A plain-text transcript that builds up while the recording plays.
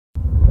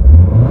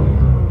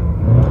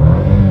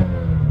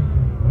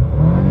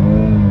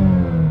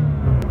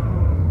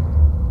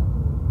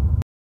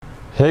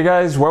Hey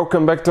guys,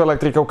 welcome back to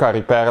Electrical Car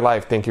Repair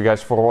Live. Thank you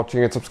guys for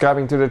watching and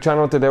subscribing to the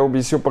channel. Today will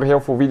be super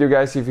helpful video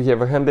guys if you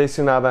have a Hyundai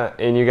Sonata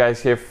and you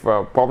guys have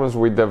problems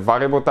with the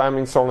variable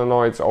timing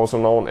solenoids,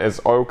 also known as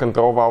oil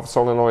control valve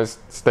solenoids.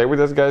 Stay with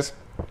us guys.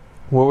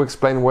 We'll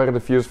explain where the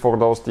fuse for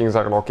those things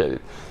are located.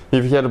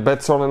 If you had a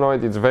bad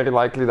solenoid, it's very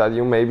likely that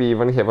you maybe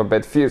even have a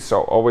bad fuse,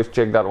 so always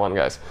check that one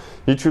guys.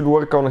 It should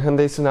work on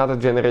Hyundai Sonata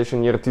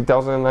generation year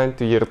 2009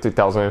 to year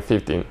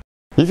 2015.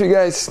 If you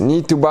guys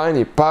need to buy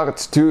any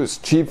parts, tools,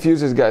 cheap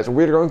fuses guys,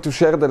 we're going to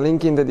share the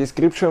link in the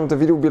description of the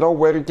video below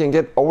where you can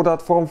get all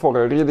that from for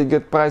a really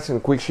good price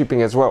and quick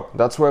shipping as well.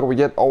 That's where we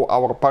get all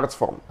our parts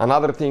from.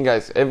 Another thing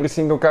guys, every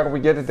single car we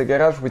get at the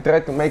garage, we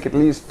try to make at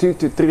least 200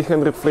 to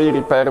 300 free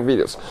repair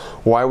videos.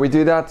 Why we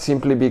do that?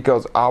 Simply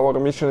because our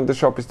mission in the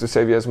shop is to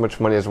save you as much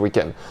money as we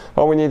can.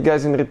 All we need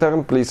guys in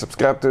return, please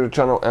subscribe to the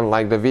channel and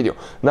like the video.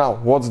 Now,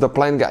 what's the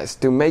plan guys?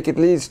 To make at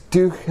least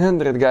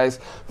 200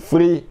 guys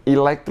free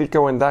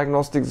electrical and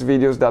diagnostic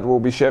videos that will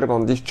be shared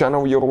on this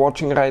channel you're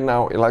watching right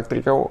now,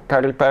 Electrical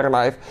Car Repair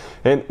Live,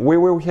 and we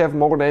will have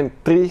more than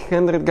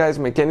 300 guys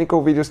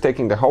mechanical videos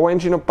taking the whole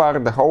engine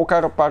apart, the whole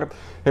car apart,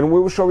 and we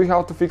will show you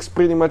how to fix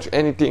pretty much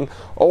anything.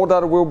 All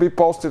that will be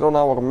posted on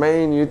our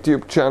main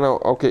YouTube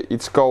channel. Okay,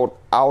 it's called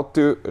How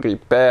to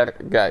Repair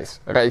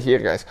guys, right here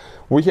guys.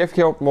 We have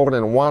helped more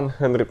than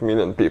 100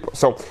 million people,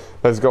 so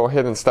let's go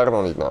ahead and start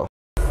on it now.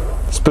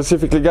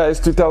 Specifically guys,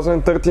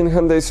 2013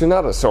 Hyundai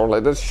Sonata. So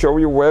let us show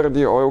you where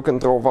the oil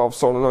control valve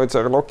solenoids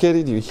are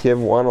located. You have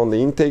one on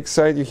the intake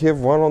side, you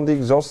have one on the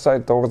exhaust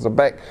side towards the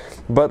back.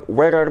 But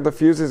where are the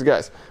fuses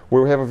guys?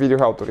 We'll have a video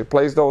how to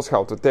replace those,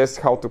 how to test,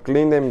 how to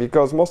clean them,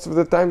 because most of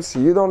the times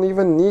you don't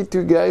even need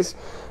to guys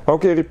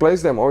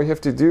replace them. All you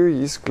have to do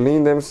is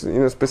clean them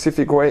in a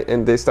specific way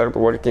and they start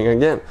working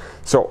again.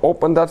 So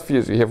open that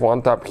fuse, you have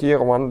one tab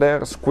here, one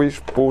there, squish,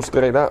 pull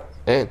straight up.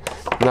 And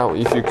now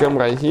if you come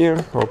right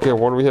here, okay,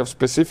 what we have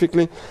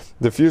specifically,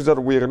 the fuse that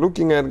we're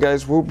looking at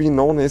guys will be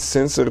known as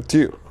sensor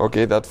 2,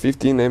 okay, that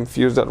 15 amp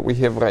fuse that we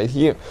have right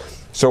here.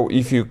 So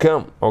if you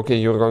come, okay,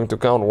 you're going to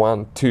count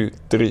 1 2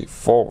 3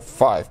 4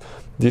 5,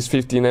 this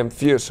 15 amp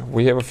fuse.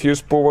 We have a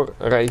fuse puller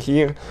right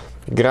here,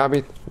 grab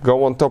it,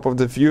 go on top of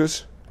the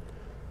fuse,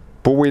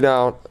 pull it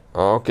out,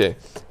 okay,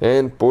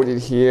 and put it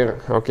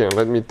here. Okay,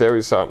 let me tell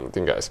you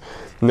something guys,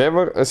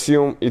 never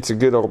assume it's a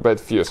good or bad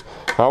fuse.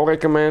 I'll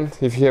recommend,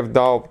 if you have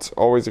doubts,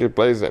 always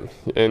replace them,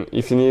 and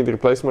if you need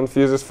replacement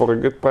fuses for a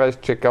good price,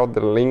 check out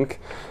the link,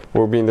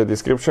 will be in the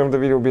description of the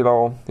video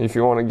below. If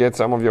you want to get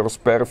some of your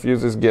spare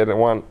fuses, get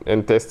one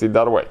and test it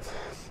that way.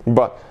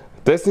 But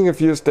testing a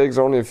fuse takes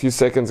only a few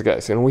seconds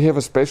guys, and we have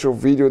a special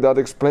video that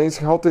explains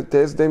how to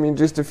test them in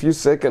just a few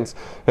seconds,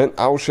 and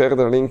I'll share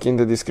the link in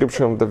the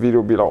description of the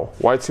video below.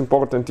 Why it's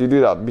important to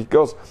do that?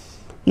 Because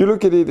you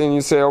look at it and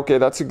you say, okay,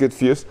 that's a good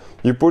fuse,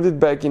 you put it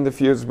back in the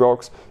fuse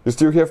box, you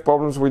still have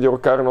problems with your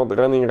car not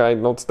running right,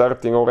 not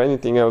starting or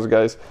anything else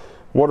guys.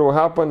 What will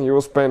happen? You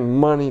will spend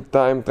money,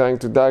 time trying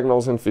to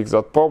diagnose and fix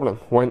that problem,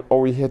 when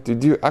all you had to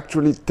do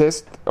actually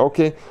test,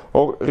 okay,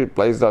 or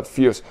replace that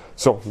fuse.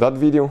 So that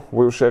video,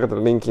 we'll share the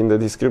link in the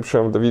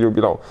description of the video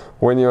below.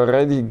 When you're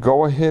ready,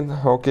 go ahead,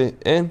 okay,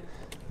 and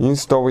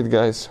install it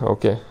guys,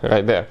 okay,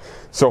 right there.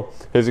 So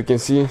as you can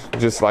see,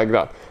 just like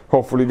that.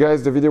 Hopefully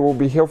guys the video will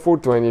be helpful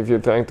to any of you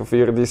trying to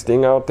figure this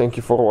thing out. Thank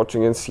you for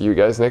watching and see you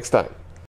guys next time.